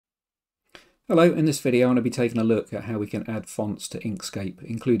Hello, in this video I'm going to be taking a look at how we can add fonts to Inkscape,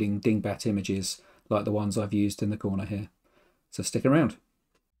 including Dingbat images like the ones I've used in the corner here. So stick around.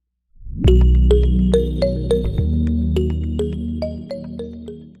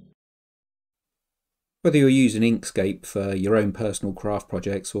 Whether you're using Inkscape for your own personal craft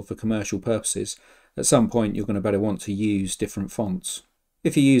projects or for commercial purposes, at some point you're going to better want to use different fonts.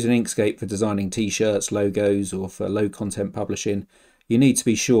 If you're using Inkscape for designing t-shirts, logos, or for low content publishing, you need to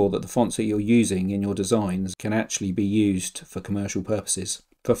be sure that the fonts that you're using in your designs can actually be used for commercial purposes.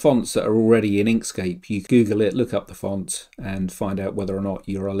 For fonts that are already in Inkscape, you Google it, look up the font and find out whether or not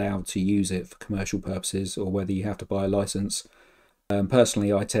you're allowed to use it for commercial purposes or whether you have to buy a license.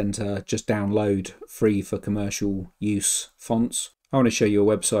 Personally, I tend to just download free for commercial use fonts. I want to show you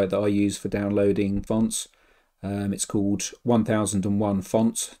a website that I use for downloading fonts. It's called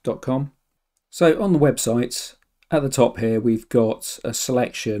 1001fonts.com. So on the website, at the top here, we've got a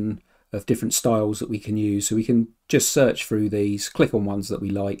selection of different styles that we can use. So we can just search through these, click on ones that we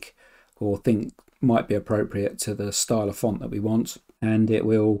like or think might be appropriate to the style of font that we want, and it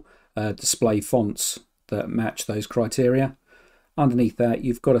will display fonts that match those criteria. Underneath that,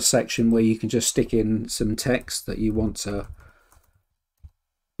 you've got a section where you can just stick in some text that you want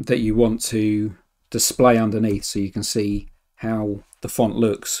to display underneath, so you can see how the font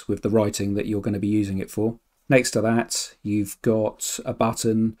looks with the writing that you're going to be using it for. Next to that, you've got a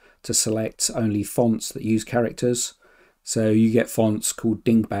button to select only fonts that use characters. So you get fonts called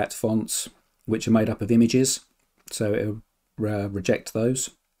Dingbat fonts, which are made up of images, so it'll reject those.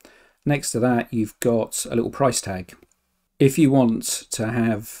 Next to that, you've got a little price tag. If you want to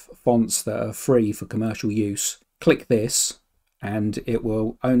have fonts that are free for commercial use, click this and it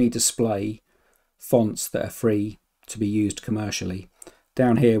will only display fonts that are free to be used commercially.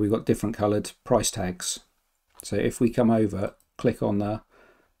 Down here we've got different coloured price tags. So if we come over, click on the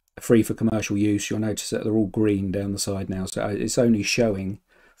free for commercial use, you'll notice that they're all green down the side now. So it's only showing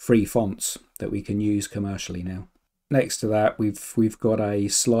free fonts that we can use commercially now. Next to that, we've got a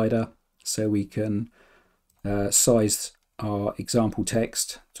slider, so we can size our example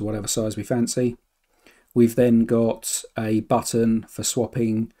text to whatever size we fancy. We've then got a button for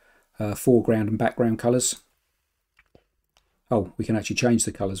swapping foreground and background colours. Oh, we can actually change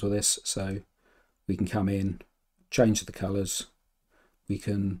the colours with this, so we can come in, change the colours, we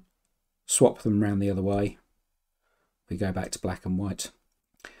can swap them around the other way, we go back to black and white.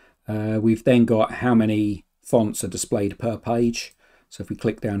 We've then got how many fonts are displayed per page. So if we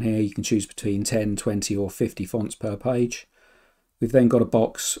click down here, you can choose between 10, 20 or 50 fonts per page. We've then got a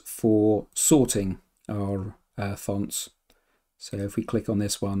box for sorting our fonts. So if we click on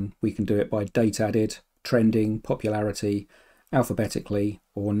this one, we can do it by date added, trending, popularity, alphabetically,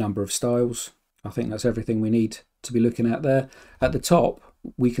 or number of styles. I think that's everything we need to be looking at there. At the top,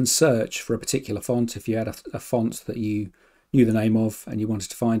 we can search for a particular font. If you had a font that you knew the name of and you wanted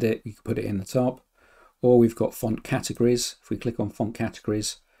to find it, you could put it in the top. Or we've got font categories. If we click on font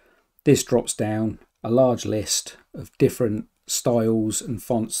categories, this drops down a large list of different styles and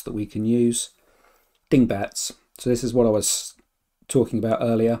fonts that we can use. Dingbats. So this is what I was talking about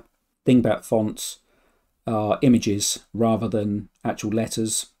earlier. Dingbat fonts are images rather than actual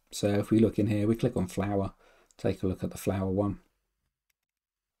letters. So if we look in here, we click on flower, take a look at the flower one,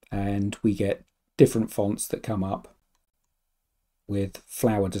 and we get different fonts that come up with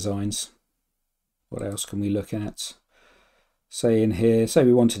flower designs. What else can we look at? Say in here, say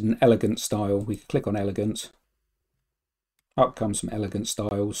we wanted an elegant style, we could click on elegant. Up comes some elegant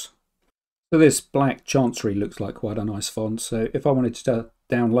styles. So this black Chancery looks like quite a nice font. So if I wanted to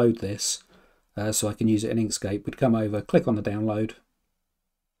download this so I can use it in Inkscape, we'd come over, click on the download.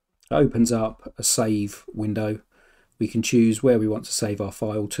 It opens up a save window. We can choose where we want to save our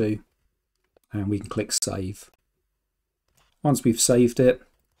file to, and we can click save. Once we've saved it,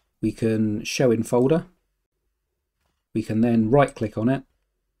 we can show in folder. We can then right click on it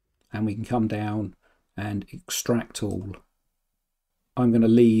and we can come down and extract all. I'm going to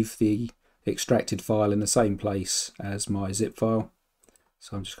leave the extracted file in the same place as my zip file.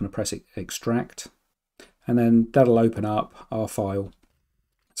 So I'm just going to press extract, and then that'll open up our file.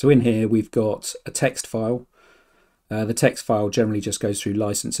 So in here we've got a text file. The text file generally just goes through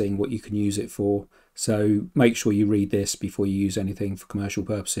licensing, what you can use it for. So make sure you read this before you use anything for commercial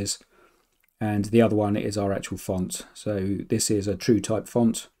purposes. And the other one is our actual font. So this is a true type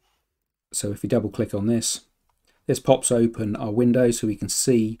font. So if we double click on this, this pops open our window so we can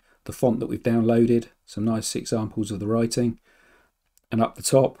see the font that we've downloaded. Some nice examples of the writing. And up the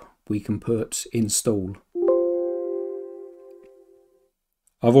top, we can put install.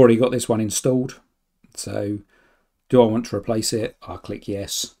 I've already got this one installed. So do I want to replace it? I'll click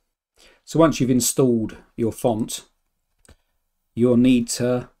yes. So once you've installed your font, you'll need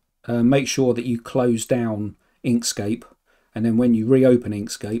to make sure that you close down Inkscape, and then when you reopen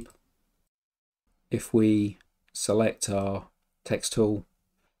Inkscape, if we select our text tool,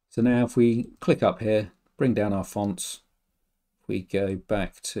 so now if we click up here, bring down our fonts, we go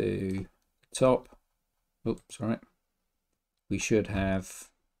back to the top, oops, sorry, we should have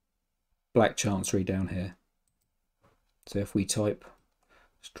Black Chancery down here. So if we type,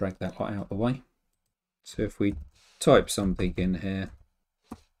 let's drag that lot out of the way. So if we type something in here,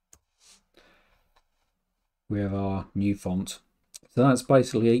 we have our new font. So that's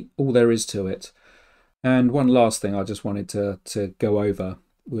basically all there is to it. And one last thing I just wanted to go over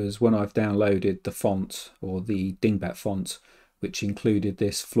was when I've downloaded the font, or the Dingbat font, which included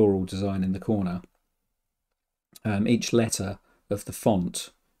this floral design in the corner. Each letter of the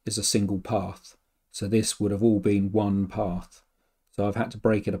font is a single path. So this would have all been one path. So I've had to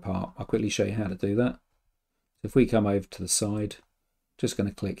break it apart. I'll quickly show you how to do that. So if we come over to the side, just going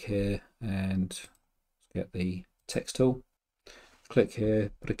to click here and get the text tool. Click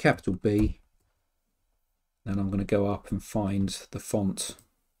here, put a capital B. Then I'm going to go up and find the font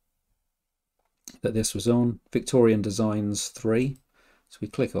that this was on, Victorian Designs 3. So we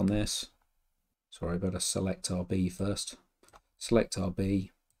click on this. Sorry, I better select our B first. Select our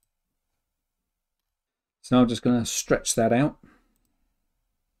B. So now I'm just going to stretch that out.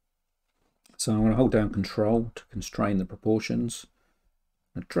 So I'm going to hold down Control to constrain the proportions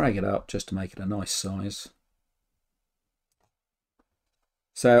and drag it up just to make it a nice size.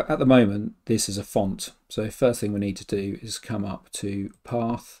 So at the moment, this is a font. So first thing we need to do is come up to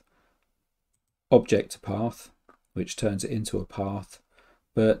Path, Object to Path, which turns it into a path.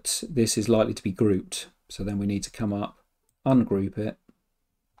 But this is likely to be grouped. So then we need to come up, ungroup it.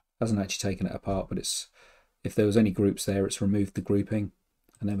 Hasn't actually taken it apart, but it's, if there was any groups there, it's removed the grouping.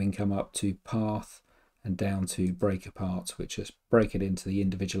 And then we can come up to Path and down to Break Apart, which is break it into the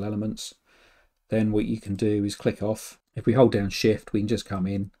individual elements. Then what you can do is click off. If we hold down Shift, we can just come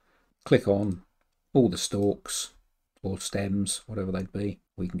in, click on all the stalks or stems, whatever they'd be.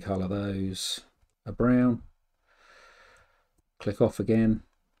 We can colour those a brown. Click off again,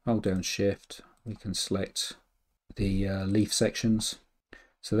 hold down Shift. We can select the leaf sections.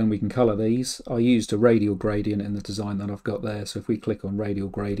 So then we can colour these. I used a radial gradient in the design that I've got there. So if we click on radial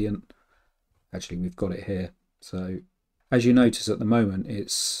gradient, actually we've got it here. So as you notice at the moment,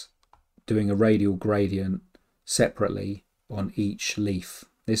 it's doing a radial gradient separately on each leaf.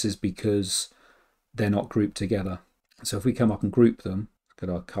 This is because they're not grouped together. So if we come up and group them,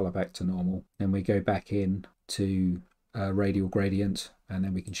 get our colour back to normal, then we go back in to radial gradient, and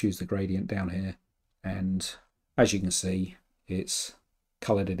then we can choose the gradient down here. And as you can see, it's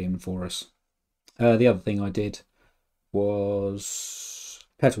coloured it in for us. The other thing I did was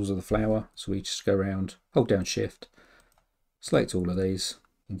petals of the flower. So we just go around, hold down Shift, select all of these,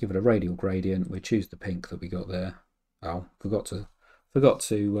 and give it a radial gradient. We choose the pink that we got there. Oh, forgot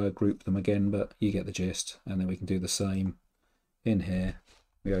to group them again, but you get the gist. And then we can do the same in here.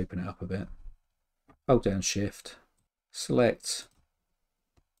 We open it up a bit, hold down Shift, select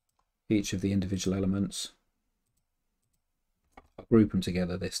each of the individual elements. I'll group them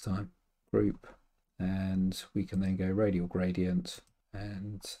together this time. Group, and we can then go radial gradient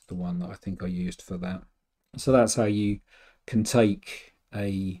and the one that I think I used for that. So that's how you can take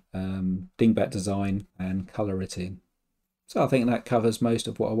a Dingbat design and colour it in. So I think that covers most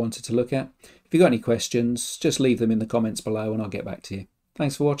of what I wanted to look at. If you've got any questions, just leave them in the comments below and I'll get back to you.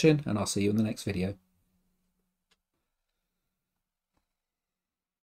 Thanks for watching, and I'll see you in the next video.